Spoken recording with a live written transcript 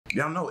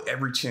Y'all know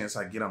every chance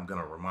I get, I'm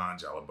gonna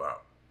remind y'all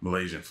about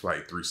Malaysian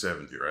Flight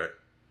 370, right?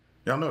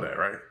 Y'all know that,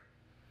 right?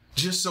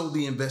 Just so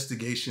the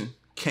investigation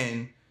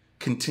can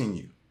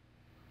continue.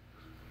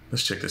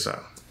 Let's check this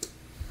out.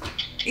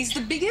 Is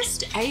the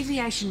biggest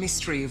aviation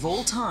mystery of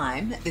all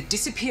time the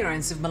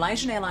disappearance of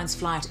Malaysian Airlines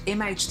flight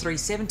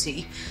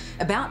MH370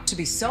 about to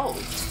be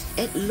solved?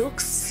 It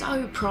looks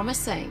so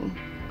promising.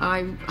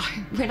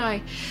 When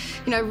I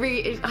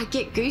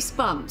get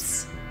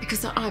goosebumps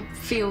because I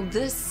feel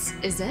this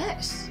is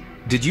it.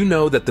 Did you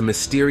know that the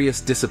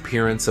mysterious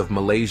disappearance of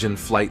Malaysian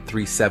Flight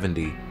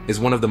 370 is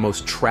one of the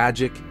most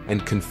tragic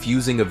and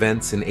confusing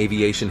events in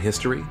aviation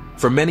history?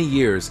 For many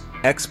years,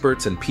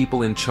 experts and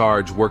people in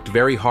charge worked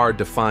very hard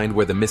to find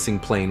where the missing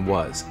plane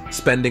was,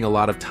 spending a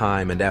lot of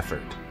time and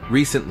effort.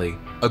 Recently,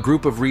 a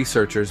group of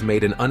researchers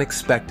made an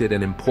unexpected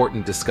and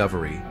important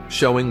discovery,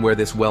 showing where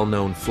this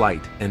well-known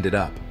flight ended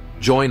up.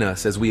 Join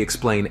us as we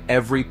explain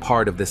every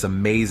part of this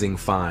amazing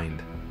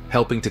find,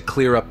 helping to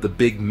clear up the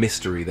big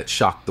mystery that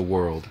shocked the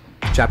world.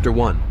 Chapter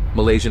 1.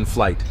 Malaysian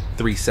Flight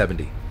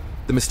 370.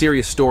 The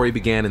mysterious story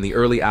began in the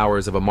early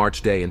hours of a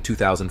March day in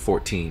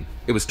 2014.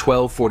 It was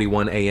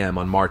 12:41 a.m.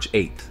 on March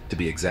 8th, to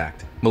be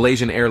exact.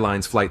 Malaysian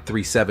Airlines Flight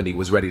 370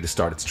 was ready to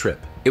start its trip.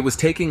 It was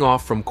taking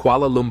off from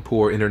Kuala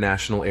Lumpur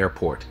International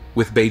Airport,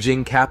 with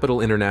Beijing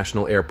Capital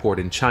International Airport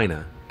in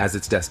China as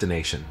its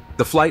destination.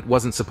 The flight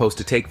wasn't supposed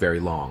to take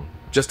very long,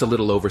 just a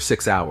little over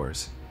 6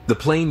 hours. The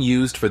plane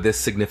used for this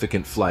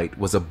significant flight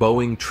was a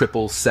Boeing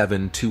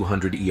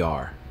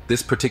 777-200ER.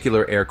 This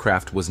particular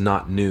aircraft was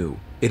not new.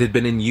 It had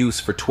been in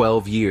use for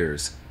 12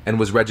 years and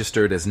was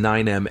registered as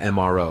 9M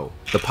MRO.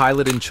 The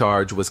pilot in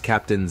charge was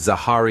Captain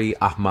Zahari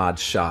Ahmad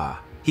Shah.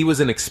 He was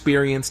an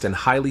experienced and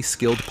highly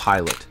skilled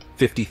pilot,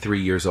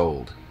 53 years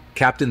old.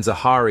 Captain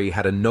Zahari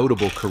had a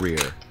notable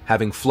career,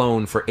 having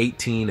flown for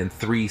 18 and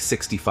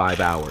 365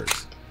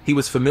 hours. He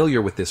was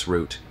familiar with this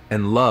route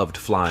and loved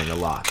flying a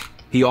lot.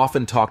 He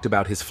often talked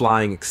about his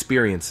flying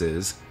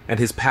experiences and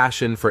his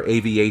passion for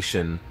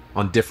aviation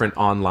on different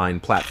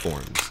online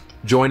platforms.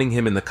 Joining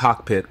him in the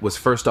cockpit was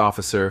First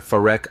Officer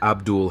Farek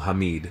Abdul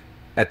Hamid.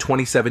 At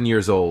 27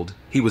 years old,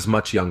 he was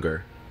much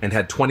younger and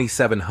had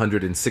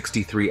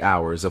 2,763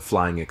 hours of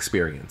flying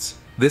experience.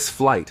 This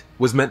flight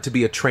was meant to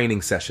be a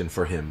training session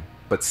for him,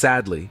 but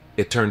sadly,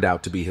 it turned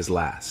out to be his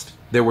last.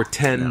 There were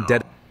 10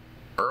 dead.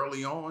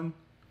 Early on,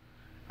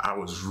 I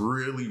was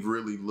really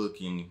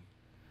looking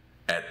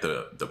at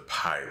the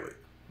pilot,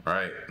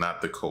 right?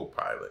 Not the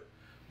co-pilot.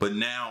 But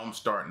now I'm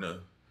starting to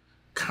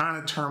kind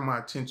of turn my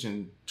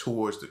attention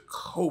towards the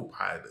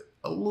co-pilot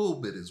a little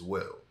bit as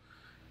well.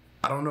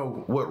 I don't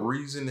know what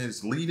reason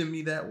is leading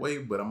me that way,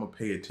 but I'm gonna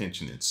pay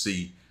attention and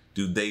see,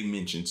 do they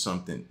mention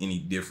something any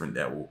different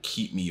that will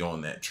keep me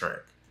on that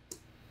track?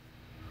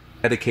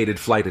 Dedicated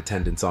flight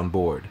attendants on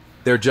board.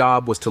 Their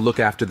job was to look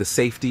after the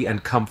safety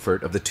and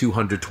comfort of the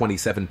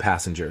 227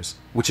 passengers,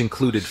 which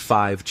included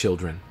 5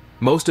 children.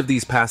 Most of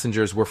these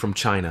passengers were from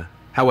China.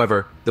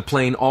 However, the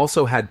plane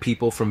also had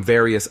people from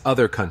various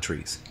other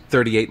countries,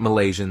 38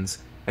 Malaysians,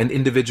 and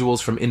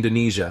individuals from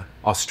Indonesia,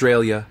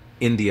 Australia,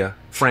 India,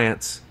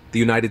 France, the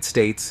United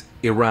States,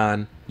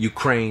 Iran,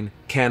 Ukraine,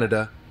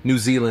 Canada, New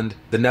Zealand,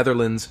 the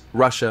Netherlands,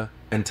 Russia,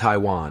 and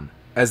Taiwan.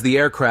 As the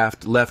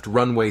aircraft left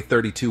runway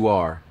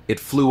 32R, it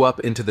flew up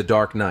into the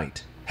dark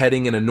night,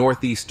 heading in a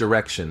northeast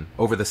direction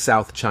over the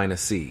South China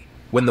Sea.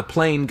 When the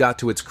plane got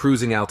to its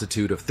cruising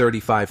altitude of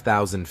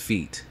 35,000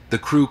 feet, the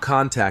crew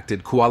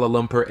contacted Kuala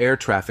Lumpur Air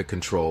Traffic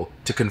Control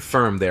to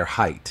confirm their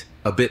height.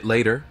 A bit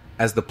later,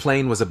 as the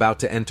plane was about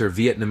to enter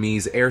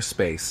Vietnamese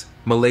airspace,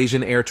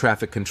 Malaysian Air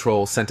Traffic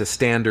Control sent a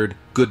standard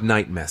good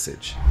night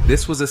message.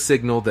 This was a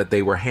signal that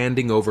they were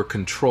handing over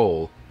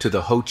control to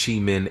the Ho Chi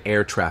Minh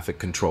Air Traffic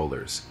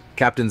Controllers.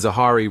 Captain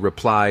Zahari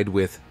replied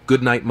with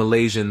 "Good night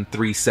Malaysian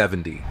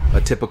 370,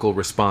 a typical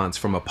response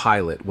from a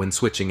pilot when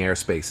switching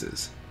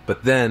airspaces.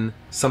 But then,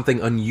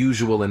 something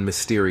unusual and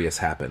mysterious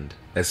happened.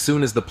 As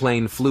soon as the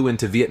plane flew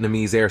into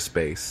Vietnamese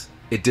airspace,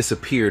 it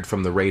disappeared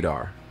from the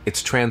radar.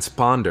 Its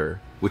transponder,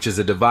 which is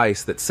a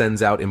device that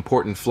sends out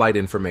important flight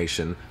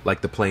information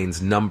like the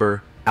plane's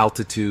number,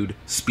 altitude,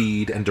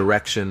 speed, and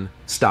direction,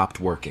 stopped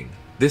working.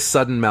 This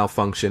sudden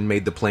malfunction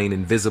made the plane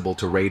invisible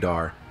to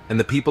radar, and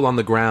the people on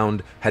the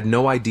ground had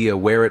no idea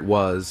where it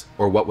was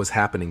or what was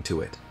happening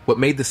to it. What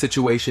made the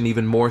situation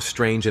even more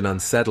strange and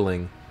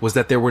unsettling was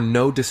that there were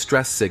no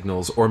distress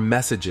signals or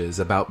messages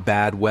about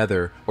bad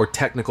weather or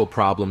technical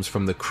problems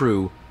from the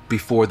crew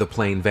before the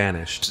plane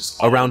vanished.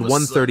 Around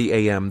 1:30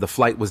 a.m., the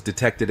flight was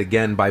detected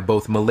again by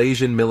both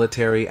Malaysian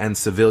military and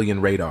civilian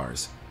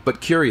radars.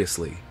 But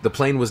curiously, the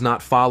plane was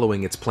not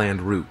following its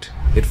planned route.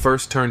 It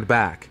first turned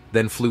back,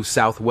 then flew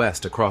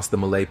southwest across the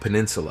Malay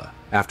Peninsula.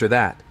 After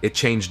that, it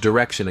changed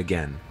direction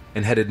again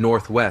and headed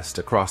northwest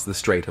across the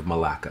Strait of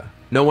Malacca.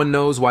 No one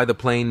knows why the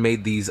plane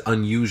made these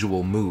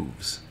unusual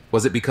moves.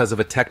 Was it because of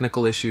a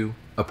technical issue,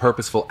 a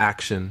purposeful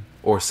action,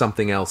 or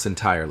something else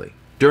entirely?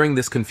 During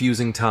this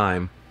confusing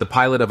time, the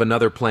pilot of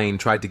another plane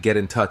tried to get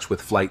in touch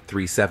with Flight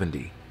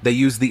 370. They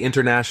used the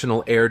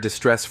International Air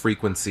Distress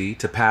Frequency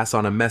to pass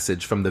on a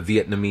message from the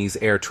Vietnamese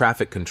Air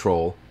Traffic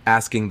Control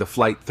asking the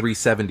Flight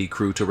 370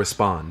 crew to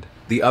respond.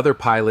 The other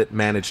pilot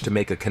managed to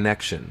make a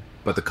connection,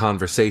 but the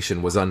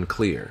conversation was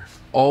unclear.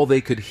 All they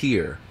could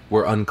hear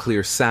were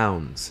unclear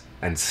sounds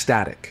and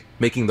static,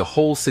 making the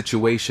whole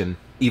situation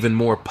even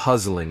more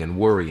puzzling and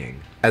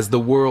worrying. As the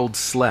world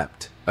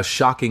slept, a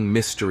shocking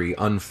mystery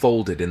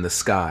unfolded in the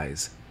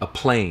skies. A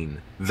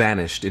plane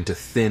vanished into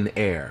thin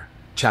air.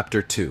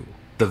 Chapter 2.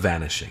 The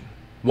Vanishing.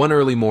 One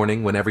early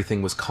morning, when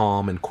everything was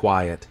calm and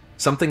quiet,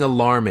 something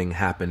alarming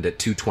happened at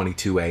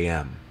 2:22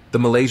 a.m. The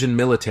Malaysian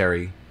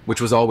military,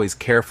 which was always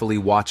carefully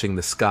watching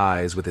the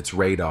skies with its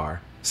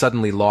radar,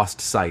 suddenly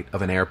lost sight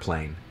of an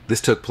airplane.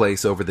 This took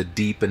place over the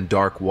deep and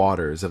dark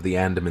waters of the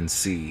Andaman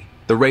Sea.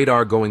 The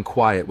radar going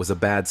quiet was a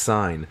bad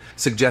sign,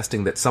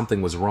 suggesting that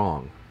something was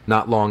wrong.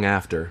 Not long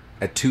after,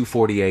 at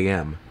 2:40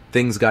 a.m.,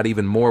 things got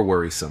even more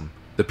worrisome.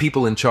 The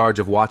people in charge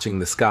of watching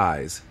the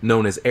skies,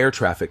 known as air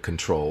traffic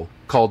control,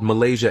 called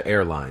Malaysia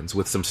Airlines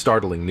with some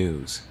startling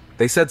news.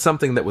 They said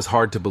something that was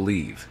hard to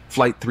believe.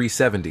 Flight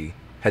 370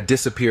 had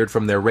disappeared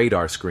from their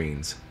radar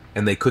screens,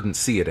 and they couldn't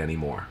see it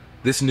anymore.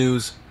 This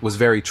news was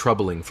very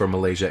troubling for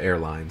Malaysia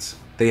Airlines.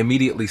 They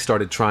immediately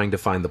started trying to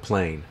find the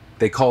plane.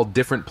 They called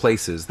different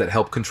places that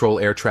help control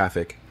air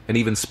traffic, and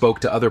even spoke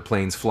to other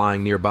planes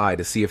flying nearby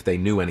to see if they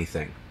knew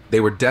anything. They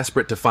were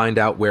desperate to find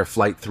out where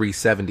Flight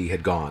 370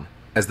 had gone.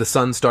 As the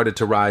sun started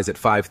to rise at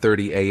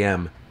 5:30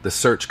 a.m., the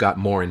search got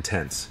more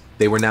intense.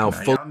 They were now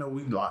full. Y'all know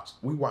we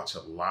watch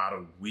a lot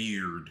of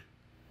weird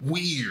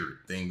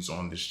things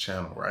on this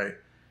channel, right?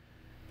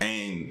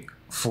 And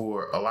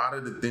for a lot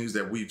of the things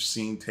that we've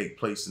seen take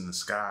place in the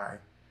sky,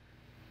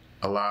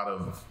 a lot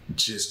of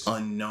just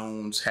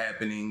unknowns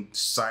happening,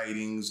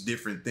 sightings,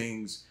 different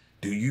things.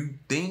 Do you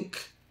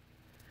think?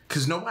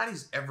 Because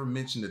nobody's ever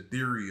mentioned a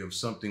theory of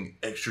something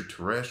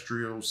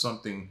extraterrestrial,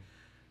 something,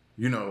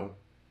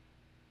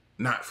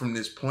 not from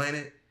this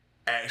planet,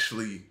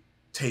 actually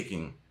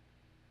taking.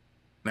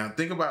 Now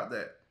think about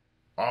that.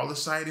 All the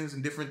sightings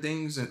and different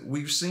things that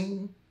we've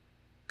seen,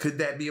 could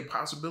that be a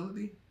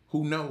possibility?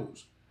 Who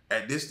knows?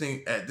 At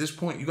this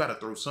point, you got to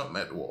throw something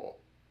at the wall.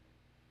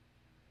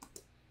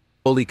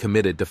 Fully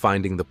committed to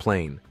finding the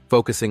plane,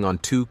 focusing on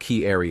two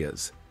key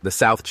areas, the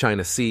South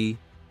China Sea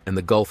and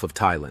the Gulf of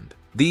Thailand.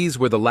 These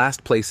were the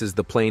last places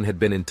the plane had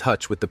been in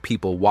touch with the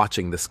people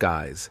watching the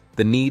skies.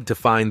 The need to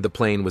find the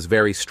plane was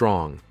very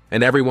strong,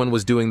 and everyone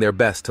was doing their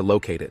best to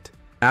locate it.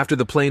 After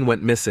the plane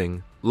went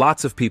missing,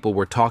 lots of people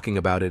were talking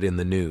about it in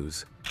the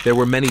news. There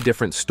were many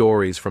different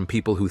stories from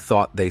people who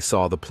thought they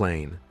saw the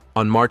plane.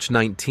 On March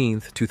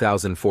 19,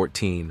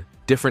 2014,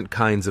 different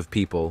kinds of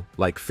people,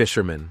 like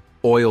fishermen,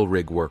 oil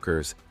rig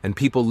workers, and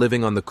people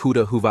living on the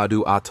Kuta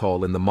Huvadu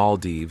Atoll in the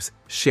Maldives,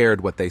 shared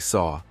what they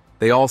saw.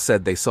 They all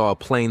said they saw a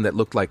plane that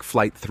looked like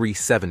Flight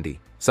 370.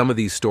 Some of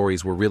these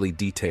stories were really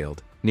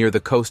detailed. Near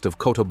the coast of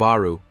Kota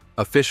Bharu,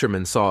 a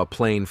fisherman saw a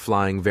plane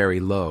flying very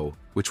low,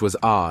 which was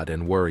odd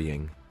and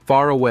worrying.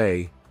 Far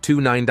away,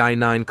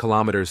 299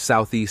 kilometers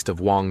southeast of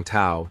Wong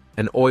Tau,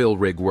 an oil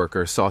rig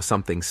worker saw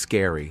something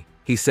scary.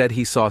 He said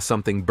he saw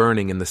something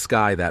burning in the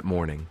sky that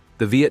morning.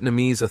 The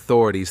Vietnamese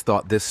authorities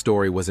thought this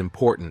story was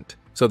important,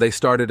 so they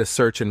started a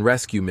search and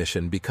rescue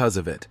mission because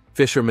of it.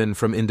 Fishermen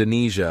from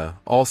Indonesia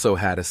also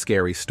had a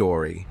scary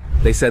story.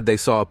 They said they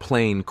saw a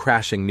plane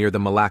crashing near the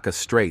Malacca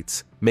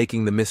Straits,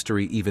 making the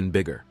mystery even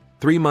bigger.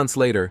 3 months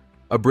later,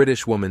 a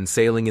British woman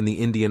sailing in the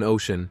Indian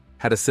Ocean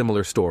had a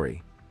similar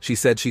story. She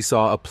said she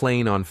saw a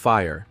plane on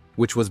fire,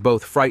 which was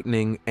both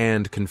frightening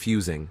and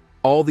confusing.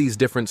 All these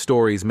different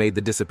stories made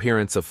the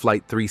disappearance of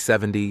Flight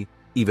 370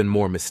 even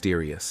more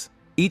mysterious.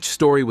 Each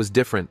story was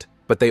different,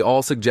 but they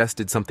all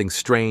suggested something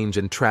strange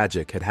and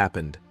tragic had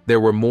happened. There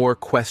were more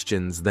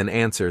questions than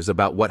answers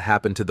about what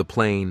happened to the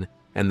plane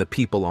and the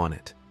people on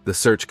it. The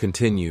search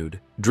continued,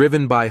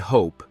 driven by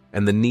hope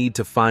and the need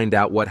to find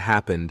out what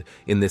happened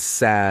in this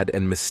sad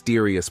and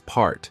mysterious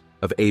part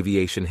of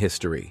aviation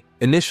history.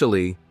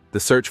 Initially, the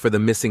search for the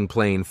missing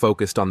plane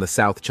focused on the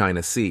South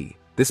China Sea.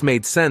 This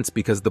made sense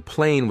because the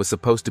plane was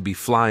supposed to be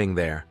flying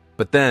there,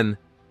 but then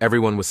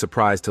everyone was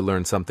surprised to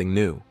learn something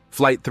new.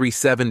 Flight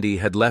 370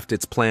 had left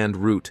its planned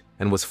route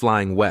and was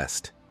flying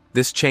west.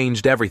 This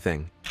changed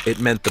everything. It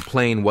meant the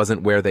plane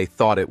wasn't where they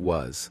thought it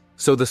was.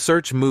 So the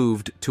search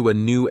moved to a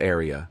new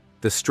area,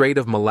 the Strait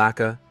of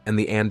Malacca and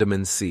the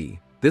Andaman Sea.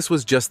 This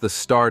was just the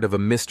start of a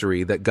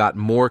mystery that got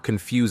more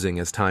confusing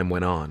as time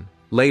went on.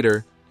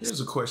 Later, here's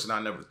a question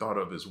I never thought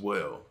of as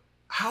well.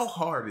 How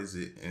hard is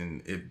it,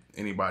 and if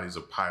anybody's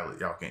a pilot,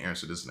 y'all can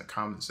answer this in the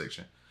comment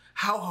section.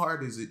 How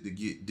hard is it to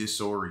get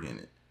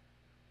disoriented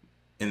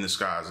in the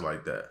skies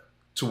like that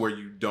to where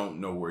you don't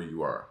know where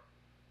you are?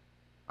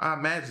 I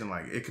imagine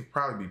it could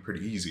probably be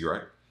pretty easy,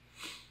 right?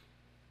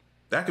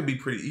 That could be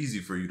pretty easy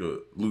for you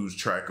to lose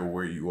track of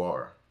where you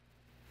are.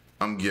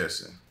 I'm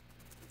guessing.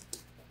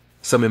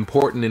 Some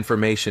important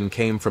information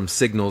came from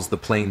signals the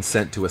plane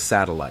sent to a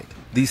satellite.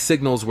 These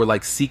signals were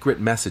like secret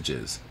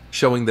messages,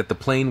 showing that the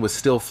plane was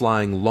still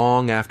flying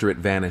long after it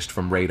vanished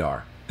from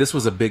radar. This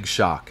was a big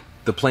shock.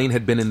 The plane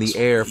had been in the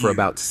air for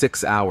about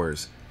 6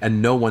 hours,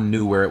 and no one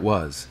knew where it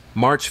was.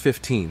 March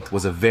 15th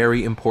was a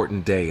very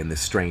important day in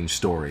this strange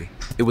story.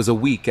 It was a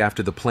week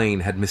after the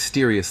plane had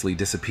mysteriously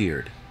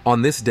disappeared.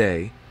 On this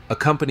day, a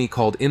company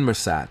called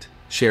Inmarsat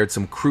shared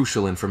some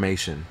crucial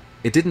information.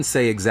 It didn't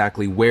say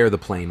exactly where the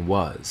plane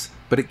was,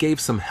 but it gave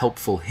some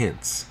helpful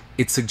hints.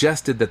 It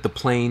suggested that the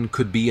plane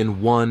could be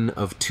in one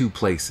of two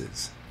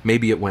places.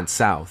 Maybe it went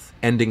south,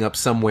 ending up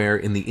somewhere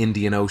in the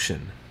Indian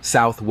Ocean,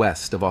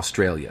 southwest of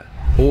Australia.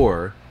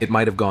 Or it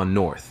might have gone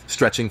north,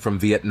 stretching from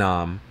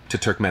Vietnam to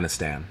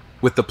Turkmenistan.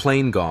 With the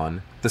plane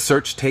gone, the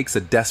search takes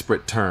a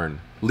desperate turn,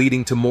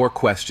 leading to more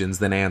questions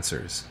than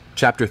answers.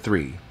 Chapter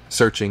 3.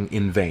 Searching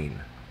in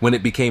Vain. When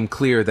it became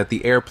clear that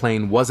the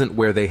airplane wasn't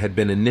where they had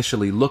been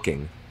initially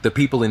looking, the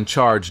people in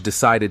charge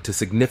decided to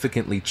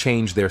significantly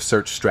change their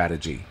search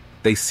strategy.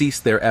 They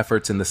ceased their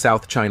efforts in the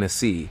South China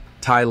Sea,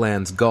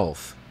 Thailand's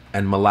Gulf,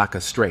 and Malacca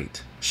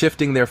Strait.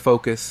 Shifting their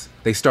focus,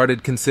 they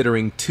started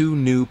considering two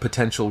new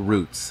potential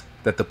routes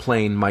that the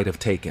plane might have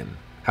taken.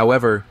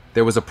 However,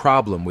 there was a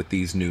problem with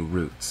these new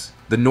routes.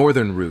 The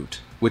northern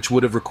route, which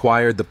would have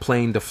required the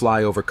plane to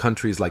fly over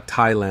countries like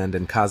Thailand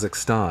and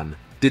Kazakhstan,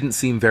 didn't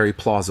seem very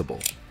plausible.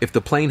 If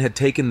the plane had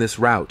taken this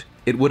route,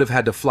 it would have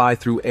had to fly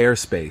through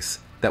airspace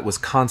that was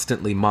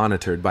constantly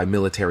monitored by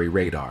military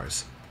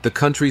radars. The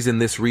countries in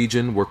this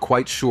region were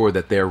quite sure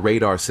that their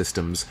radar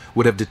systems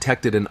would have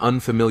detected an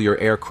unfamiliar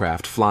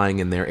aircraft flying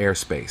in their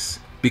airspace.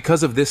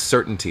 Because of this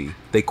certainty,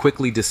 they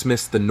quickly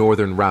dismissed the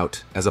northern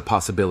route as a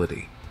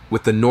possibility.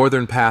 With the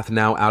northern path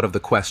now out of the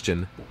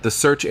question, the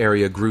search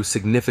area grew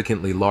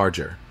significantly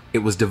larger. It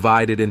was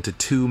divided into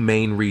two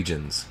main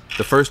regions.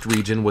 The first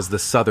region was the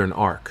Southern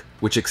Arc,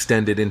 which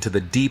extended into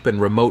the deep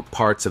and remote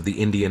parts of the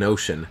Indian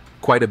Ocean,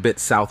 quite a bit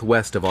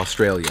southwest of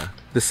Australia.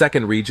 The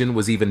second region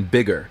was even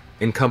bigger,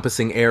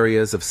 encompassing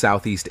areas of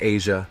Southeast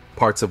Asia,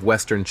 parts of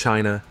Western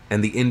China,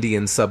 and the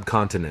Indian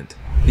subcontinent.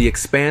 The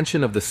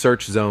expansion of the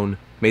search zone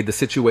made the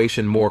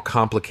situation more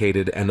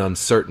complicated and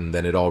uncertain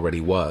than it already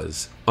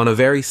was. On a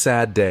very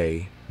sad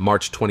day,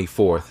 March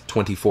 24th,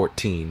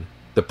 2014,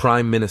 the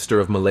Prime Minister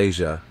of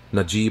Malaysia,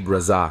 Najib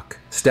Razak,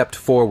 stepped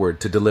forward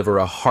to deliver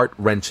a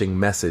heart-wrenching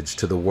message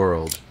to the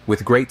world.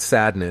 With great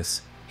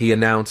sadness, he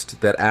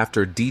announced that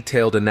after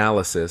detailed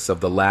analysis of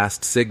the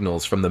last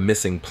signals from the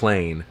missing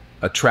plane,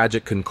 a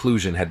tragic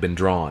conclusion had been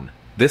drawn.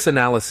 This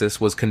analysis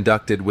was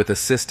conducted with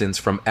assistance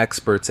from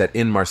experts at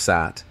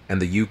Inmarsat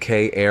and the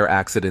UK Air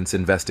Accidents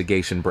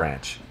Investigation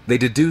Branch. They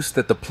deduced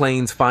that the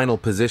plane's final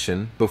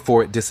position,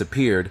 before it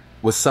disappeared,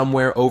 was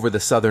somewhere over the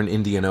southern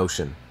Indian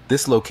Ocean.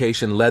 This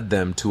location led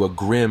them to a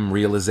grim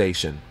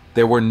realization.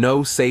 There were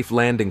no safe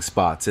landing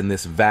spots in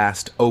this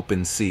vast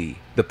open sea.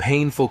 The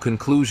painful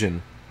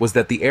conclusion was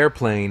that the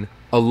airplane,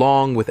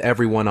 along with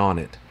everyone on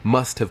it,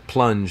 must have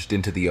plunged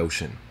into the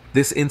ocean.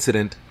 This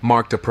incident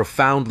marked a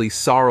profoundly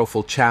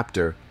sorrowful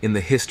chapter in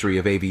the history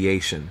of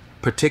aviation,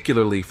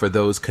 particularly for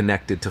those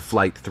connected to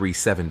Flight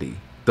 370.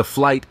 The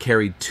flight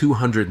carried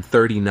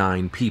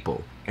 239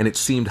 people, and it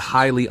seemed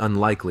highly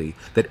unlikely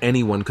that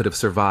anyone could have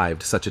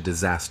survived such a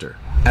disaster.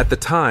 At the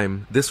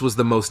time, this was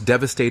the most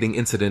devastating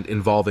incident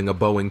involving a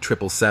Boeing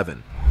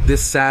 777.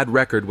 This sad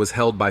record was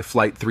held by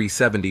Flight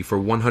 370 for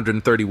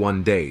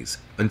 131 days,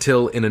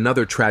 until, in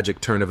another tragic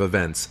turn of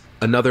events,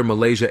 another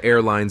Malaysia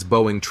Airlines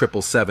Boeing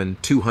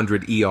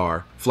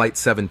 777-200ER, Flight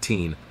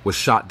 17, was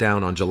shot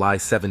down on July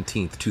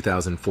 17,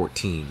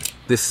 2014.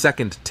 This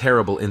second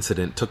terrible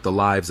incident took the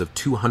lives of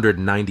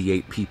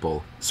 298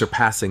 people,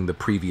 surpassing the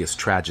previous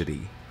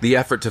tragedy. The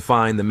effort to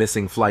find the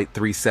missing Flight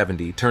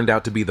 370 turned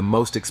out to be the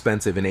most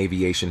expensive in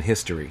aviation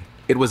history.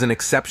 It was an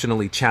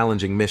exceptionally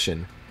challenging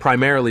mission,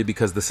 primarily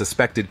because the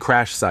suspected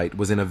crash site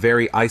was in a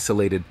very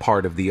isolated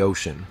part of the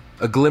ocean.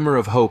 A glimmer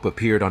of hope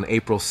appeared on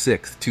April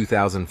 6,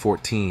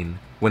 2014,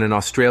 when an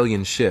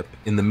Australian ship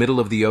in the middle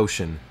of the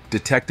ocean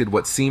detected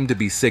what seemed to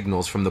be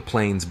signals from the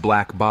plane's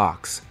black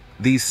box.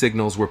 These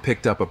signals were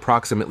picked up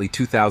approximately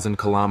 2,000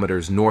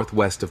 kilometers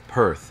northwest of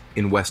Perth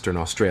in Western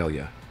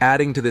Australia.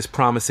 Adding to this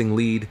promising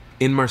lead,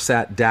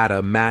 Inmarsat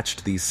data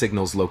matched these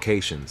signals'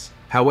 locations.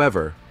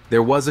 However,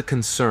 there was a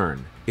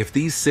concern. If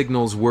these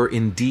signals were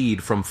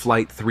indeed from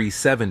Flight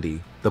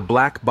 370, the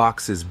black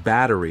box's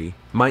battery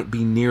might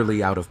be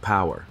nearly out of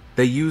power.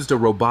 They used a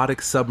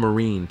robotic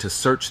submarine to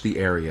search the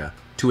area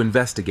to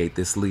investigate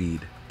this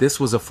lead. This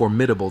was a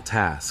formidable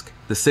task.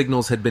 The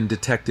signals had been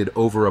detected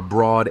over a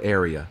broad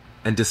area,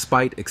 and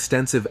despite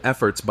extensive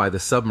efforts by the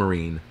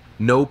submarine,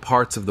 no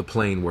parts of the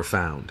plane were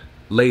found.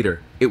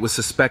 Later, it was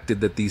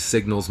suspected that these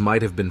signals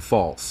might have been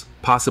false,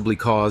 possibly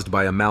caused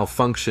by a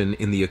malfunction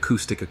in the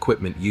acoustic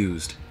equipment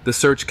used. The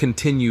search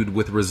continued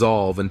with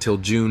resolve until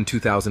June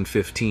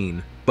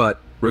 2015, but,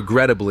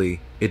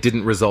 regrettably, it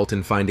didn't result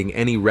in finding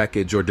any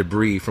wreckage or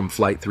debris from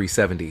Flight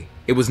 370.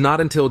 It was not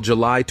until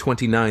July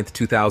 29,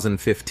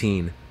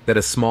 2015, that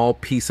a small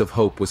piece of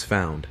hope was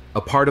found.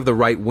 A part of the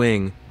right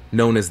wing,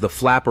 known as the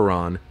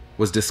flaperon,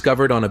 was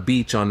discovered on a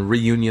beach on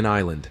Reunion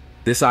Island.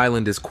 This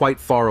island is quite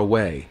far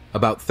away,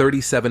 about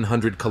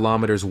 3,700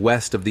 kilometers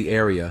west of the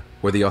area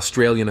where the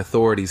Australian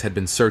authorities had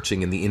been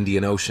searching in the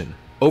Indian Ocean.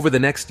 Over the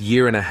next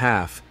year and a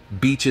half,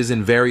 beaches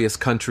in various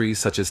countries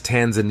such as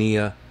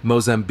Tanzania,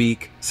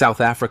 Mozambique, South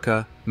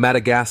Africa,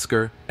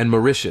 Madagascar, and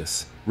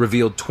Mauritius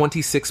revealed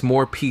 26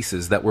 more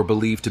pieces that were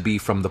believed to be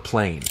from the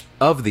plane.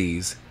 Of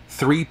these,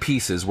 3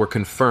 pieces were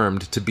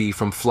confirmed to be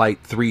from Flight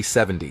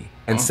 370,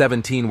 and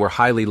 17 were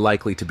highly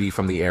likely to be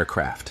from the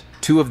aircraft.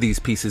 2 of these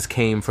pieces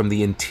came from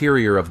the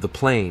interior of the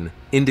plane,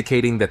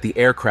 indicating that the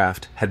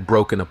aircraft had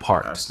broken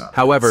apart.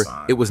 However,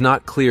 it was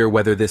not clear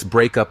whether this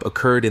breakup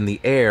occurred in the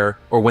air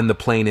or when the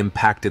plane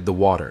impacted the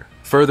water.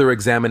 Further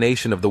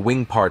examination of the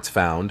wing parts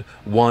found,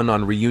 one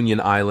on Reunion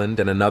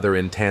Island and another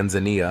in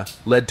Tanzania,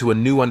 led to a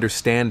new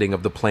understanding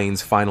of the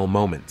plane's final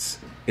moments.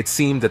 It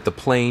seemed that the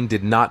plane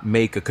did not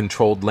make a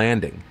controlled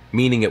landing,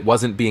 meaning it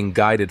wasn't being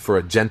guided for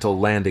a gentle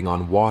landing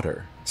on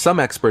water.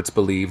 Some experts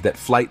believe that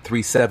Flight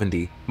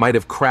 370 might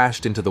have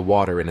crashed into the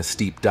water in a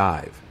steep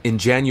dive. In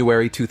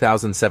January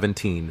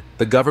 2017,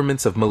 the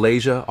governments of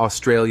Malaysia,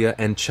 Australia,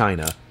 and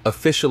China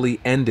officially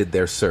ended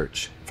their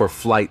search for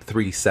Flight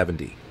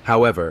 370.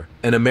 However,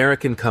 an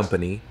American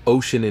company,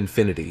 Ocean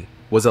Infinity,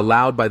 was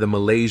allowed by the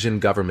Malaysian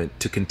government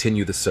to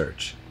continue the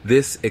search.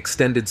 This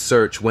extended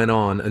search went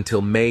on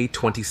until May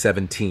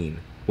 2017,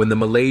 when the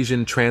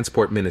Malaysian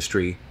Transport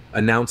Ministry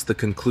announced the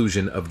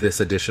conclusion of this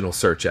additional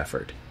search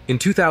effort. In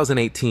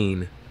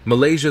 2018,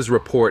 Malaysia's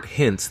report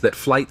hints that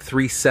Flight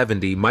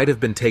 370 might have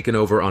been taken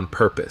over on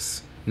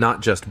purpose,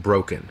 not just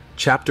broken.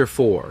 Chapter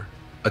 4,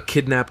 A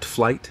Kidnapped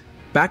Flight?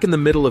 Back in the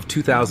middle of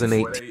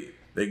 2008...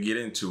 They get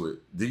into it.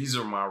 These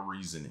are my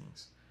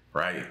reasonings,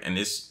 right? And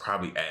this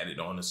probably added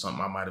on to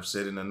something I might have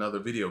said in another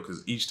video,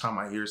 because each time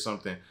I hear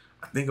something,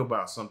 I think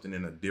about something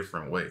in a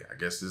different way. I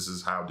guess this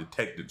is how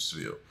detectives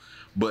feel.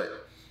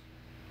 But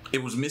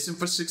it was missing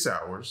for 6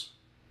 hours.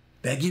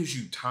 That gives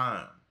you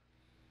time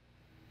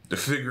to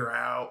figure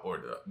out or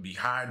to be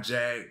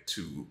hijacked,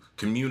 to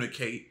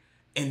communicate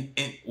and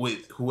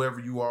with whoever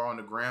you are on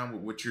the ground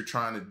with what you're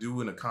trying to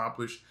do and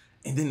accomplish.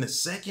 And then the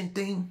second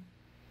thing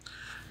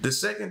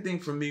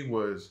for me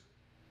was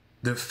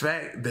the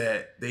fact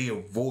that they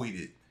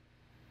avoided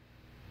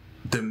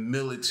the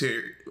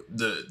military,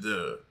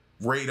 the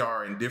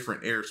radar in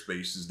different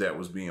airspaces that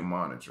was being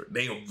monitored.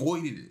 They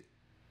avoided it.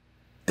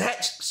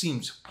 That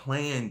seems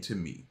planned to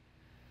me.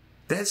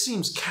 That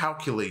seems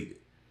calculated.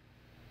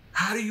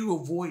 How do you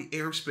avoid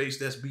airspace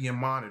that's being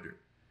monitored?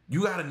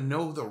 You got to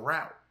know the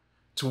route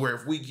to where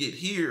if we get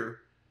here,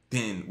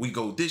 then we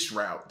go this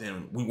route,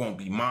 then we won't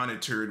be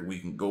monitored. We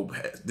can go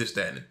past this,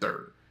 that, and the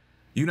third.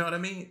 You know what I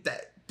mean?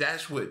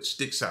 That's what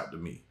sticks out to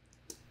me.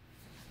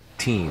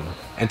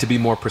 And to be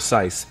more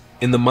precise,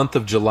 in the month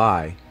of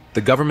July,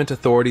 the government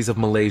authorities of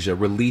Malaysia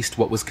released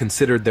what was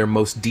considered their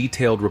most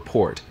detailed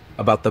report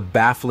about the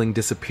baffling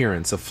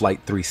disappearance of Flight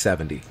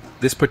 370.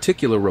 This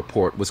particular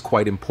report was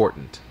quite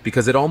important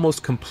because it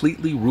almost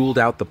completely ruled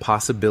out the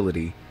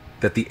possibility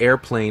that the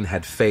airplane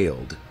had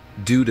failed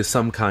due to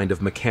some kind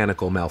of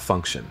mechanical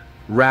malfunction.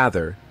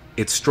 Rather,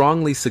 it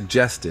strongly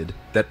suggested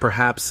that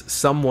perhaps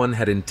someone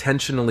had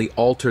intentionally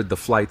altered the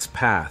flight's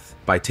path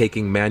by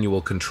taking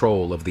manual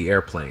control of the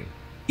airplane.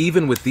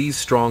 Even with these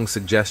strong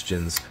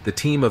suggestions, the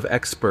team of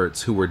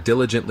experts who were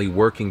diligently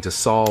working to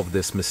solve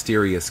this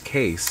mysterious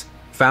case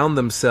found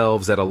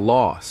themselves at a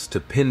loss to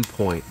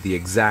pinpoint the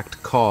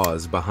exact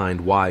cause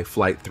behind why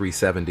Flight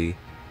 370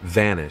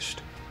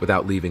 vanished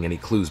without leaving any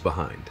clues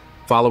behind.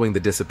 Following the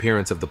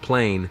disappearance of the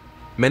plane,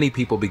 many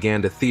people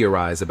began to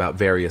theorize about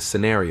various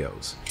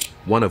scenarios,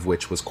 one of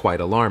which was quite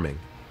alarming: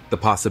 the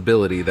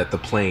possibility that the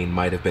plane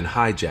might have been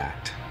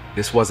hijacked.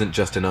 This wasn't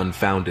just an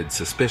unfounded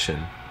suspicion,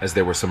 as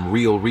there were some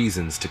real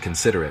reasons to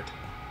consider it.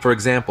 For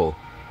example,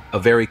 a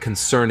very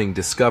concerning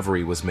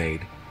discovery was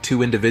made.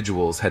 2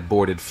 individuals had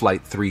boarded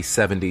Flight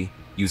 370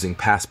 using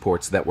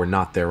passports that were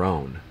not their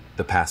own.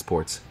 The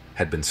passports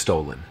had been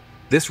stolen.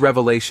 This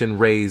revelation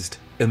raised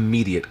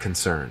immediate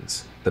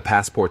concerns. The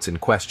passports in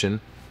question,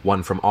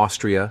 one from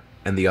Austria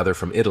and the other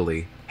from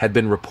Italy, had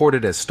been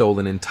reported as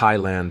stolen in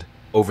Thailand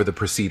over the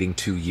preceding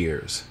 2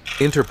 years.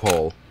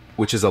 Interpol,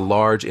 which is a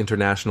large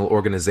international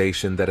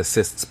organization that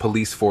assists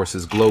police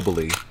forces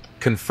globally,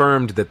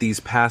 confirmed that these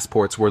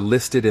passports were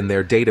listed in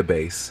their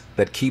database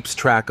that keeps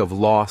track of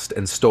lost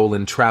and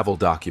stolen travel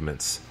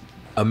documents.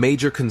 A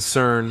major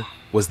concern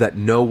was that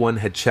no one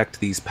had checked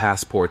these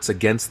passports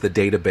against the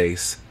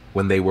database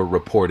when they were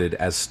reported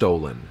as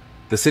stolen.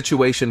 The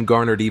situation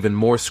garnered even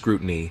more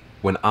scrutiny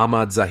when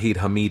Ahmad Zahid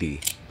Hamidi,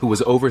 who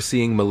was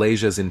overseeing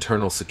Malaysia's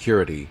internal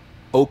security,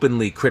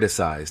 openly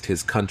criticized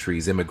his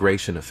country's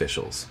immigration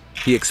officials.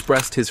 He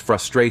expressed his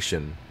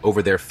frustration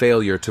over their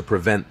failure to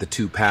prevent the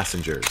 2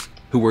 passengers,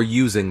 who were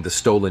using the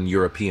stolen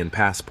European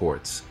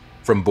passports,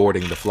 from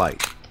boarding the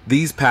flight.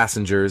 These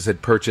passengers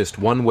had purchased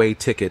one-way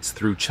tickets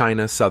through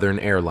China Southern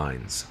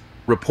Airlines.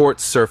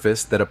 Reports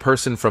surfaced that a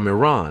person from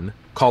Iran,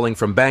 calling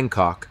from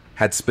Bangkok,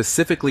 had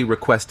specifically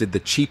requested the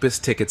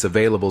cheapest tickets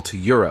available to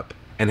Europe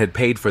and had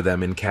paid for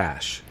them in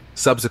cash.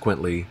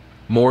 Subsequently,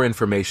 more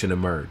information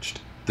emerged.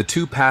 The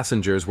 2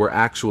 passengers were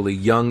actually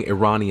young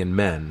Iranian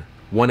men,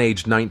 one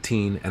aged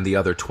 19 and the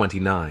other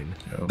 29.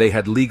 They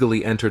had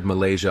legally entered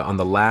Malaysia on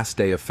the last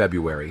day of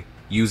February,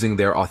 using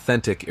their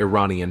authentic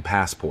Iranian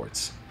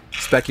passports.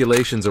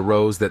 Speculations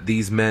arose that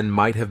these men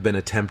might have been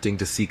attempting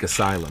to seek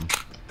asylum.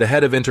 The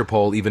head of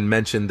Interpol even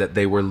mentioned that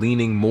they were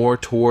leaning more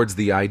towards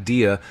the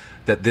idea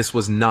that this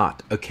was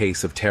not a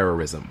case of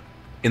terrorism.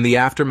 In the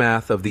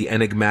aftermath of the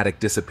enigmatic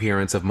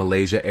disappearance of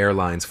Malaysia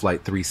Airlines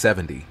Flight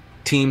 370,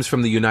 teams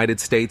from the United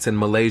States and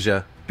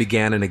Malaysia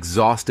began an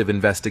exhaustive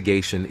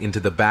investigation into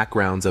the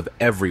backgrounds of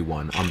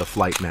everyone on the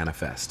flight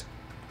manifest.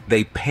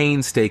 They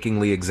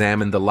painstakingly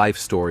examined the life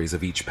stories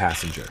of each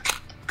passenger.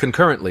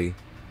 Concurrently,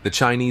 the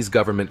Chinese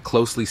government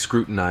closely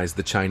scrutinized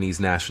the Chinese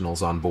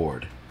nationals on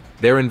board.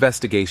 Their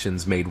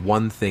investigations made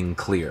one thing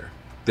clear.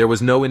 There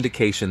was no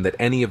indication that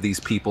any of these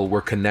people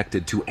were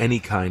connected to any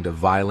kind of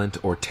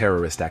violent or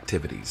terrorist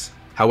activities.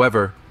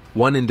 However,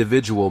 one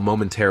individual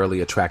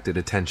momentarily attracted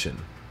attention.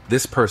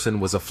 This person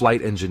was a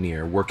flight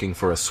engineer working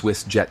for a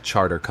Swiss jet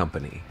charter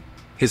company.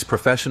 His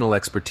professional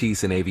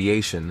expertise in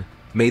aviation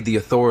made the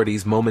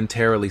authorities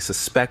momentarily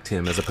suspect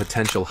him as a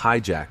potential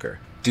hijacker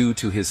due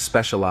to his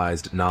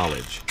specialized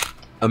knowledge.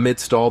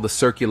 Amidst all the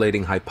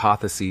circulating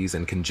hypotheses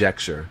and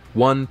conjecture,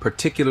 one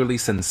particularly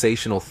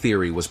sensational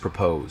theory was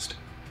proposed.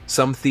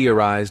 Some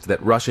theorized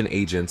that Russian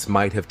agents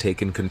might have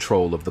taken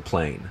control of the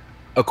plane.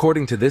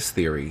 According to this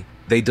theory,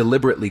 they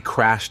deliberately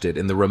crashed it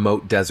in the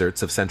remote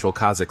deserts of central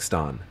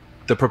Kazakhstan.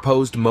 The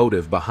proposed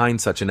motive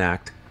behind such an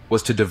act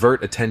was to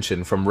divert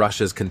attention from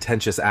Russia's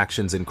contentious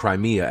actions in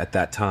Crimea at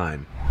that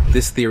time.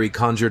 This theory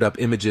conjured up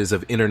images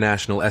of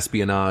international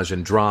espionage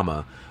and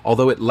drama,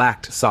 although it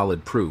lacked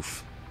solid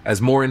proof. As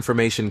more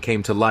information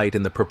came to light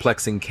in the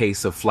perplexing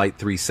case of Flight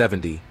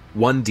 370,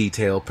 one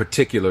detail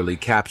particularly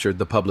captured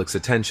the public's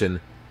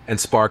attention and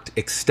sparked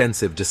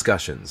extensive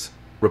discussions.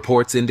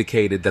 Reports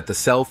indicated that the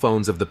cell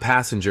phones of the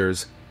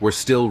passengers were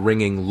still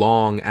ringing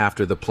long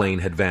after the plane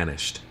had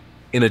vanished.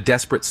 In a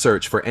desperate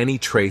search for any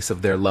trace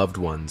of their loved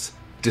ones,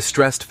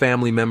 distressed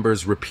family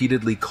members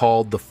repeatedly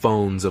called the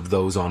phones of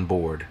those on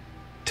board.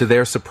 To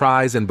their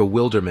surprise and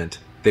bewilderment,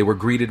 they were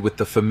greeted with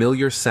the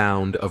familiar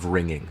sound of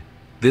ringing.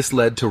 This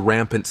led to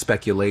rampant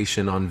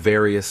speculation on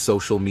various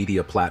social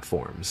media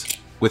platforms,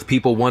 with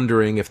people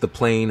wondering if the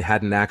plane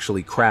hadn't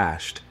actually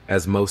crashed,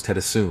 as most had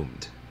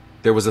assumed.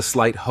 There was a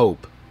slight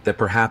hope that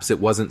perhaps it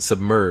wasn't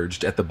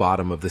submerged at the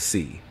bottom of the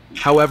sea.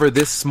 However,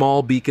 this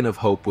small beacon of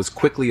hope was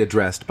quickly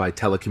addressed by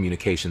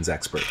telecommunications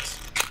experts.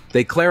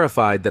 They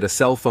clarified that a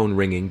cell phone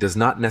ringing does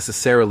not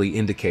necessarily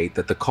indicate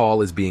that the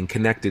call is being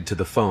connected to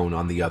the phone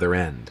on the other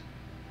end.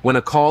 When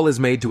a call is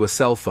made to a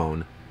cell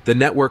phone, the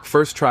network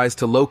first tries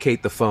to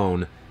locate the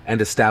phone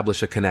and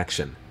establish a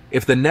connection.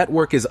 If the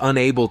network is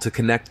unable to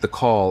connect the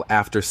call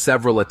after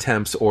several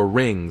attempts or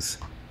rings,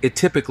 it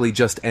typically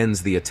just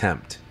ends the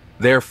attempt.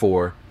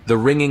 Therefore, the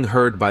ringing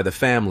heard by the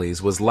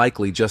families was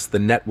likely just the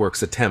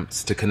network's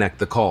attempts to connect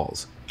the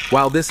calls.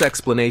 While this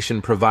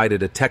explanation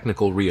provided a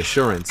technical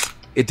reassurance,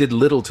 it did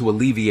little to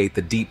alleviate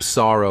the deep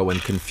sorrow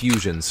and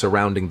confusion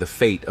surrounding the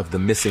fate of the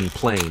missing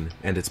plane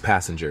and its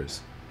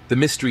passengers. The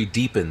mystery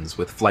deepens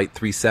with Flight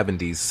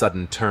 370's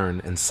sudden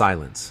turn and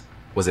silence.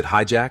 Was it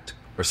hijacked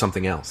or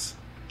something else?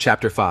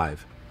 Chapter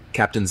 5.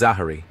 Captain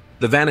Zahari.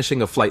 The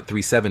vanishing of Flight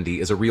 370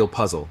 is a real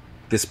puzzle.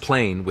 This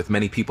plane, with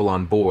many people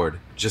on board,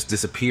 just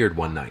disappeared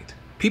one night.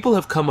 People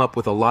have come up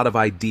with a lot of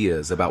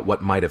ideas about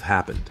what might have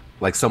happened,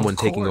 like someone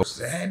taking over.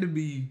 There had to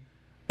be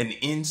an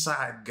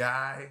inside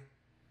guy.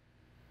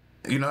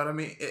 You know what I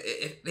mean?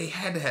 They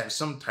had to have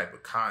some type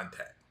of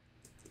contact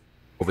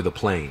Over the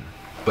plane,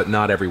 but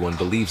not everyone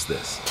believes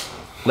this.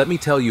 Let me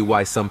tell you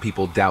why some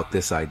people doubt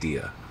this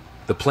idea.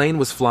 The plane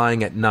was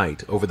flying at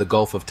night over the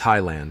Gulf of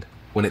Thailand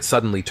when it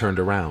suddenly turned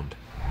around.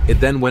 It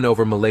then went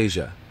over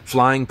Malaysia,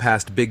 flying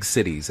past big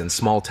cities and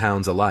small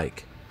towns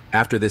alike.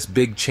 After this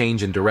big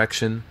change in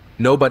direction,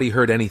 nobody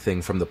heard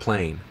anything from the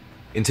plane.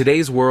 In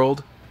today's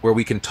world, where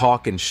we can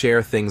talk and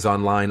share things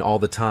online all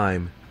the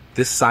time,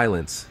 this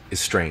silence is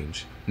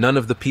strange. None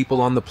of the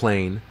people on the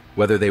plane,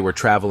 whether they were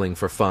traveling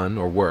for fun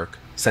or work,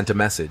 sent a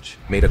message,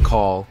 made a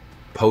call,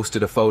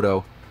 posted a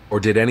photo, or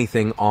did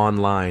anything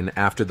online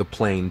after the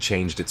plane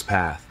changed its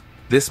path.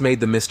 This made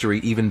the mystery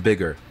even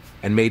bigger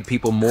and made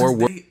people more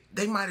worried.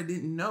 They might have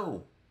didn't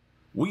know.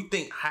 We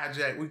think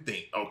hijack, we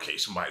think, okay,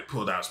 somebody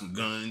pulled out some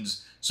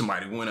guns,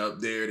 somebody went up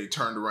there, they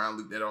turned around,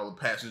 looked at all the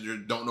passengers,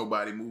 don't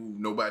nobody move,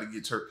 nobody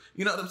gets hurt.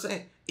 You know what I'm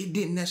saying? It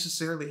didn't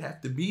necessarily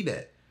have to be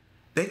that.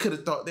 They could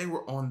have thought they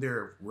were on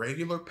their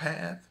regular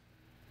path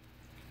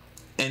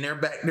and they're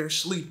back there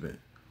sleeping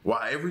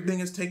while everything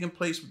is taking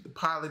place with the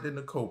pilot and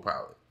the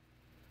co-pilot.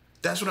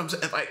 That's what I'm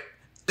saying. Like,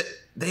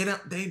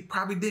 they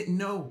probably didn't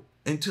know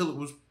until it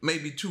was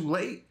maybe too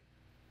late.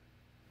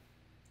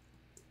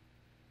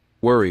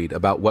 Worried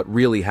about what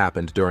really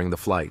happened during the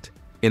flight.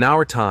 In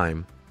our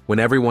time, when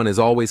everyone is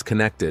always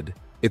connected,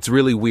 it's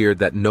really weird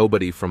that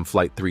nobody from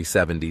Flight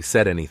 370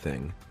 said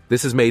anything.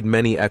 This has made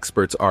many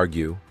experts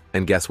argue,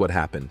 and guess what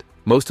happened?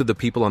 Most of the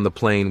people on the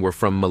plane were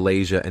from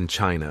Malaysia and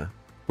China,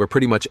 where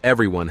pretty much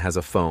everyone has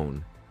a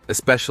phone,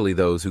 especially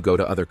those who go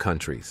to other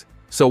countries.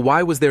 So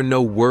why was there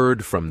no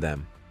word from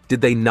them?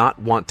 Did they not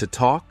want to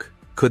talk?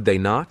 Could they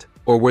not?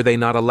 Or were they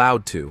not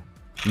allowed to?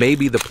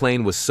 Maybe the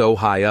plane was so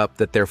high up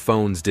that their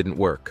phones didn't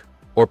work.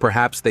 Or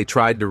perhaps they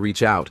tried to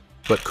reach out,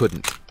 but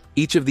couldn't.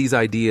 Each of these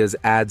ideas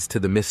adds to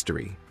the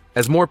mystery.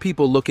 As more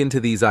people look into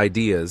these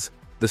ideas,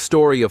 the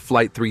story of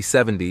Flight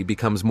 370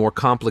 becomes more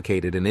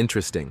complicated and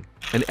interesting,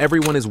 and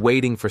everyone is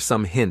waiting for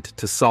some hint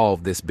to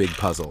solve this big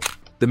puzzle.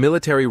 The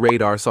military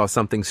radar saw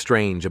something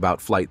strange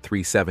about Flight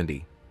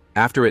 370.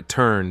 After it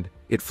turned,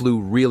 it flew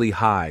really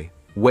high,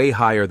 way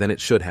higher than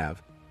it should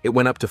have. It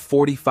went up to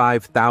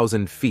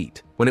 45,000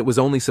 feet, when it was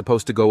only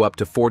supposed to go up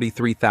to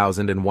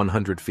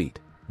 43,100 feet.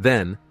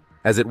 Then,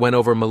 as it went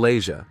over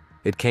Malaysia,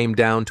 it came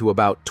down to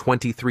about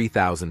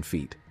 23,000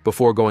 feet,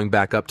 before going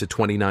back up to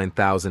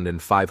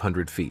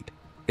 29,500 feet.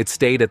 It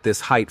stayed at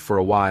this height for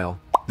a while.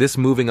 This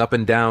moving up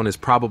and down is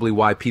probably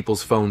why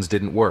people's phones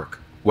didn't work.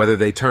 Whether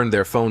they turned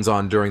their phones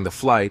on during the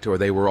flight or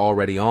they were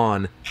already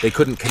on, they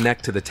couldn't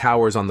connect to the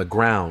towers on the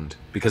ground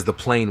because the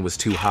plane was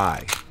too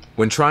high.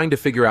 When trying to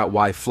figure out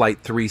why Flight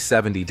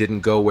 370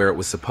 didn't go where it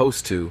was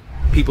supposed to,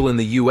 people in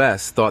the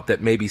US thought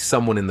that maybe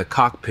someone in the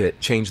cockpit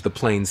changed the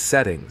plane's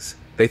settings.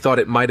 They thought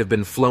it might have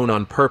been flown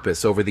on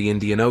purpose over the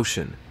Indian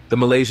Ocean. The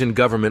Malaysian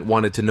government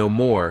wanted to know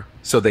more,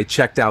 so they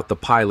checked out the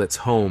pilots'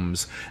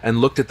 homes and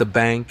looked at the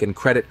bank and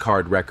credit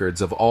card records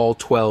of all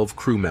 12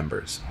 crew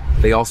members.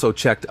 They also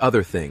checked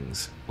other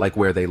things, like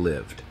where they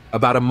lived.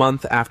 About a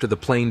month after the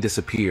plane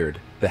disappeared,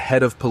 the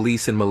head of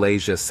police in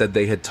Malaysia said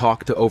they had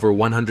talked to over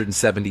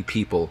 170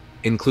 people,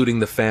 including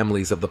the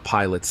families of the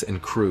pilots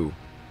and crew.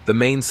 The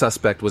main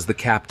suspect was the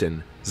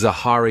captain,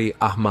 Zahari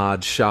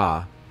Ahmad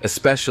Shah,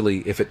 especially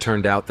if it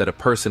turned out that a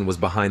person was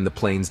behind the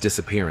plane's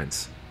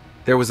disappearance.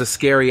 There was a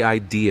scary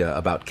idea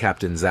about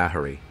Captain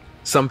Zahari.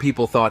 Some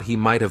people thought he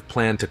might have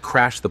planned to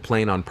crash the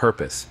plane on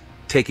purpose,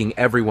 taking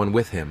everyone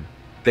with him.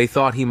 They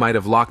thought he might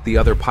have locked the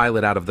other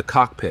pilot out of the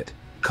cockpit,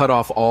 cut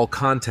off all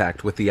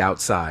contact with the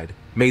outside,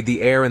 made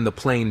the air in the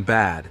plane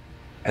bad,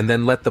 and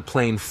then let the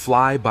plane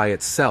fly by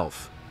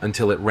itself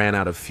until it ran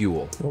out of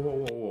fuel.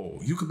 Whoa.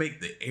 You could make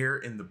the air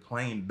in the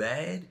plane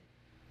bad?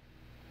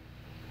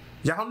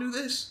 Y'all knew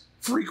this?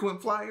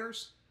 Frequent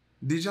flyers?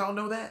 Did y'all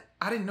know that?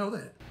 I didn't know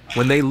that.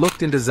 When they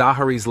looked into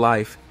Zahari's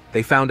life,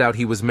 they found out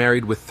he was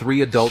married with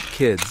 3 adult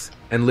kids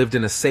and lived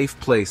in a safe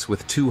place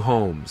with 2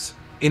 homes.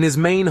 In his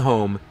main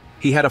home,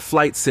 he had a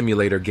flight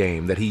simulator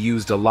game that he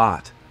used a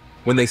lot.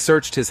 When they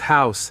searched his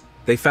house,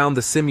 they found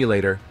the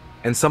simulator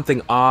and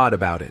something odd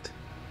about it.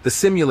 The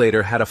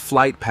simulator had a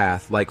flight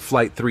path like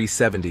Flight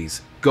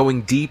 370's,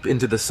 going deep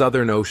into the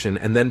Southern Ocean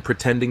and then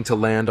pretending to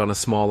land on a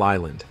small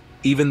island.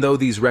 Even though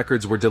these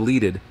records were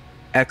deleted,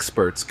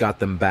 experts got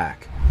them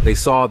back. They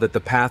saw that the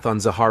path on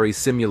Zahari's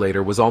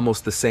simulator was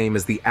almost the same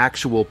as the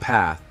actual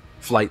path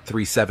Flight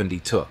 370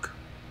 took.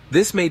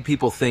 This made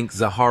people think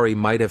Zahari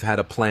might have had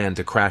a plan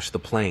to crash the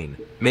plane,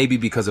 maybe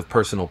because of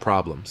personal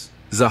problems.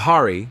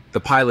 Zahari, the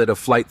pilot of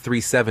Flight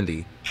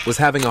 370, was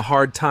having a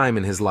hard time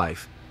in his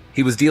life.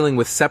 He was dealing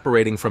with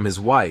separating from his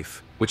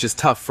wife, which is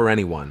tough for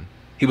anyone.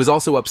 He was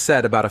also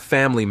upset about a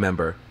family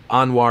member,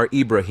 Anwar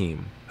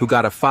Ibrahim, who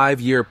got a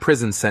 5-year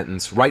prison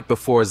sentence right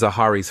before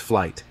Zahari's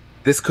flight.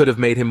 This could have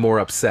made him more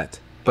upset,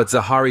 but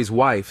Zahari's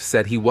wife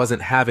said he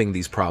wasn't having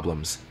these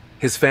problems.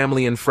 His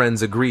family and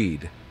friends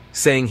agreed,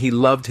 saying he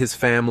loved his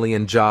family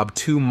and job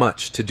too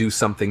much to do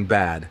something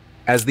bad.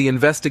 As the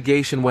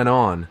investigation went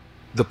on,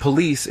 the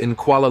police in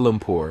Kuala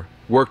Lumpur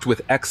worked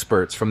with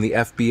experts from the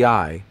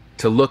FBI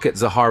to look at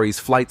Zahari's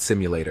flight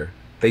simulator.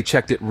 They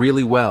checked it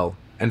really well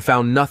and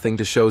found nothing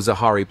to show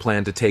Zahari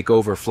planned to take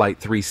over Flight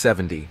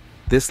 370.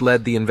 This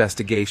led the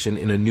investigation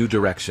in a new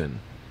direction.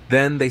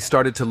 Then they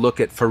started to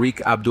look at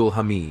Farik Abdul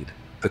Hamid,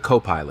 the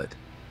co-pilot.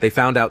 They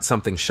found out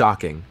something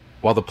shocking.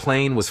 While the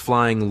plane was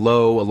flying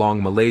low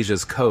along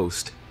Malaysia's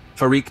coast,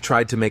 Farik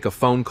tried to make a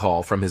phone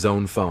call from his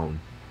own phone.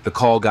 The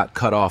call got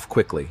cut off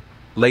quickly.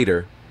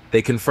 Later,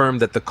 they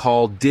confirmed that the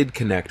call did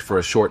connect for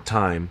a short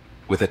time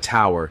with a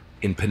tower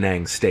in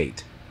Penang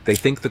State. They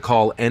think the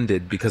call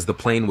ended because the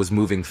plane was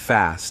moving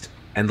fast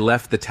and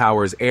left the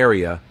tower's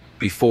area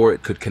before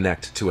it could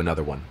connect to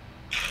another one.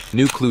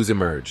 New clues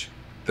emerge.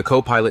 The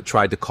co-pilot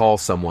tried to call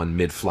someone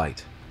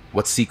mid-flight.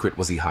 What secret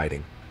was he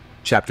hiding?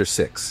 Chapter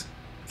 6.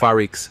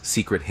 Farik's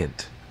Secret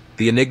Hint.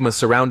 The enigma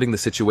surrounding the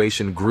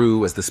situation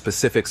grew as the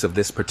specifics of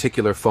this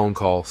particular phone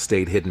call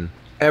stayed hidden.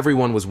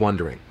 Everyone was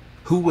wondering,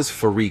 who was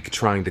Farik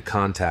trying to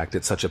contact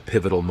at such a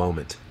pivotal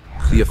moment?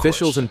 The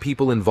officials and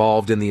people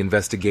involved in the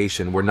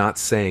investigation were not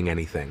saying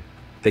anything.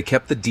 They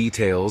kept the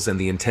details and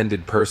the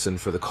intended person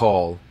for the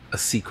call a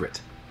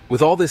secret.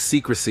 With all this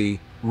secrecy,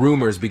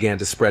 rumors began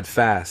to spread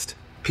fast.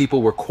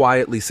 People were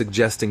quietly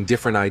suggesting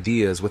different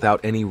ideas without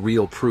any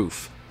real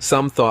proof.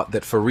 Some thought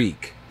that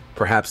Farik,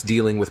 perhaps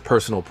dealing with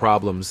personal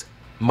problems,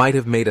 might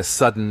have made a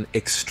sudden,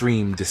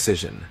 extreme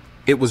decision.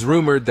 It was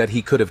rumored that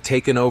he could have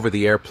taken over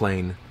the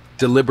airplane,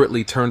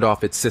 deliberately turned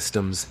off its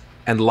systems,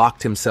 and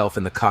locked himself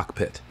in the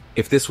cockpit.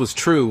 If this was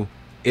true,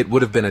 it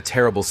would have been a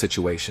terrible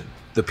situation.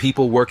 The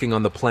people working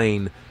on the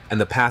plane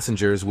and the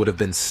passengers would have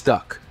been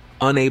stuck,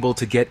 unable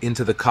to get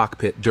into the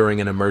cockpit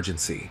during an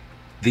emergency.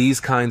 These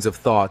kinds of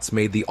thoughts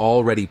made the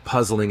already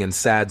puzzling and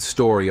sad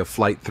story of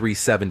Flight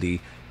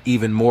 370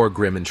 even more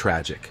grim and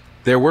tragic.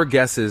 There were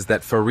guesses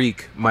that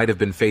Farik might have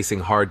been facing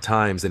hard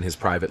times in his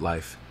private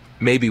life,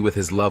 maybe with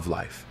his love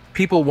life.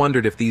 People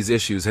wondered if these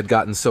issues had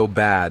gotten so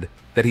bad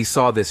that he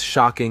saw this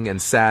shocking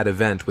and sad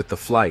event with the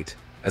flight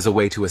as a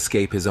way to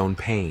escape his own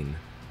pain.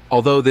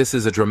 Although this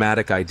is a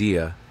dramatic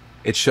idea,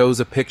 it shows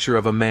a picture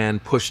of a man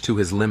pushed to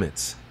his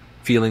limits,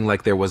 feeling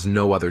like there was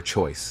no other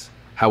choice.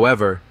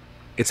 However,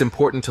 it's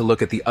important to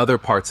look at the other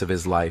parts of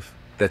his life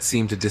that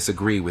seem to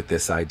disagree with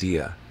this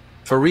idea.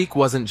 Farik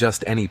wasn't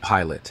just any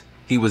pilot.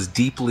 He was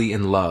deeply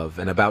in love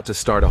and about to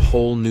start a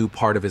whole new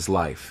part of his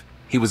life.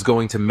 He was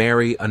going to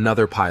marry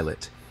another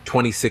pilot,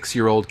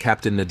 26-year-old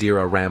Captain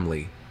Nadira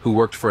Ramley, who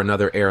worked for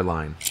another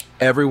airline.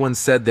 Everyone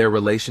said their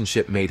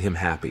relationship made him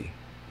happy.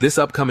 This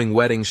upcoming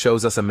wedding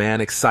shows us a man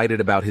excited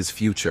about his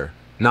future,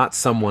 not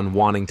someone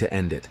wanting to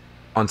end it.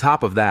 On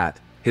top of that,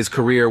 his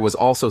career was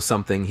also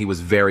something he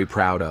was very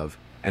proud of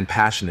and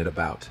passionate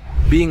about.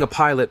 Being a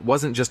pilot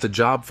wasn't just a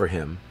job for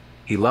him,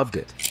 he loved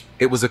it.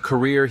 It was a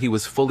career he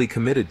was fully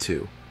committed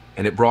to,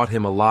 and it brought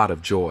him a lot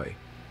of joy.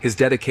 His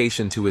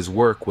dedication to his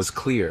work was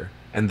clear,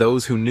 and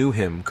those who knew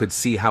him could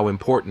see how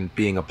important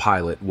being a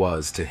pilot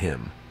was to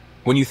him.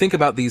 When you think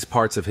about these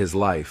parts of his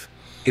life,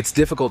 it's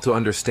difficult to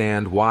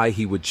understand why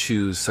he would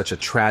choose such a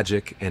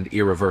tragic and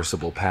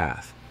irreversible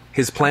path.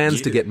 His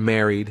plans to get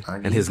married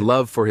and his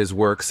love for his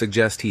work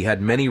suggest he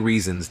had many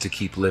reasons to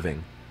keep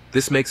living.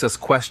 This makes us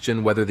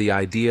question whether the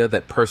idea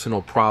that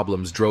personal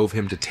problems drove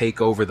him to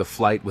take over the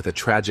flight with a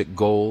tragic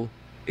goal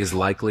is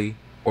likely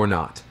or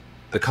not.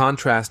 The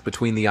contrast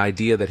between the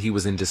idea that he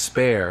was in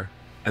despair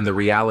and the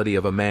reality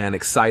of a man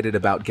excited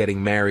about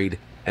getting married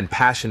and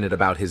passionate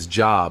about his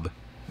job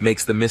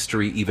makes the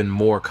mystery even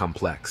more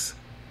complex.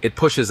 It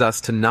pushes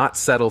us to not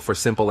settle for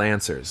simple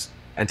answers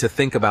and to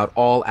think about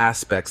all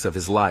aspects of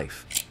his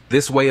life.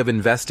 This way of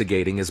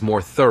investigating is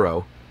more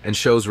thorough and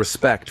shows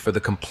respect for the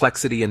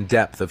complexity and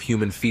depth of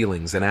human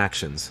feelings and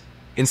actions.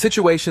 In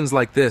situations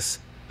like this,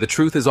 the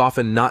truth is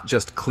often not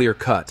just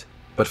clear-cut,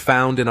 but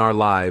found in our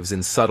lives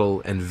in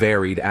subtle and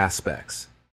varied aspects.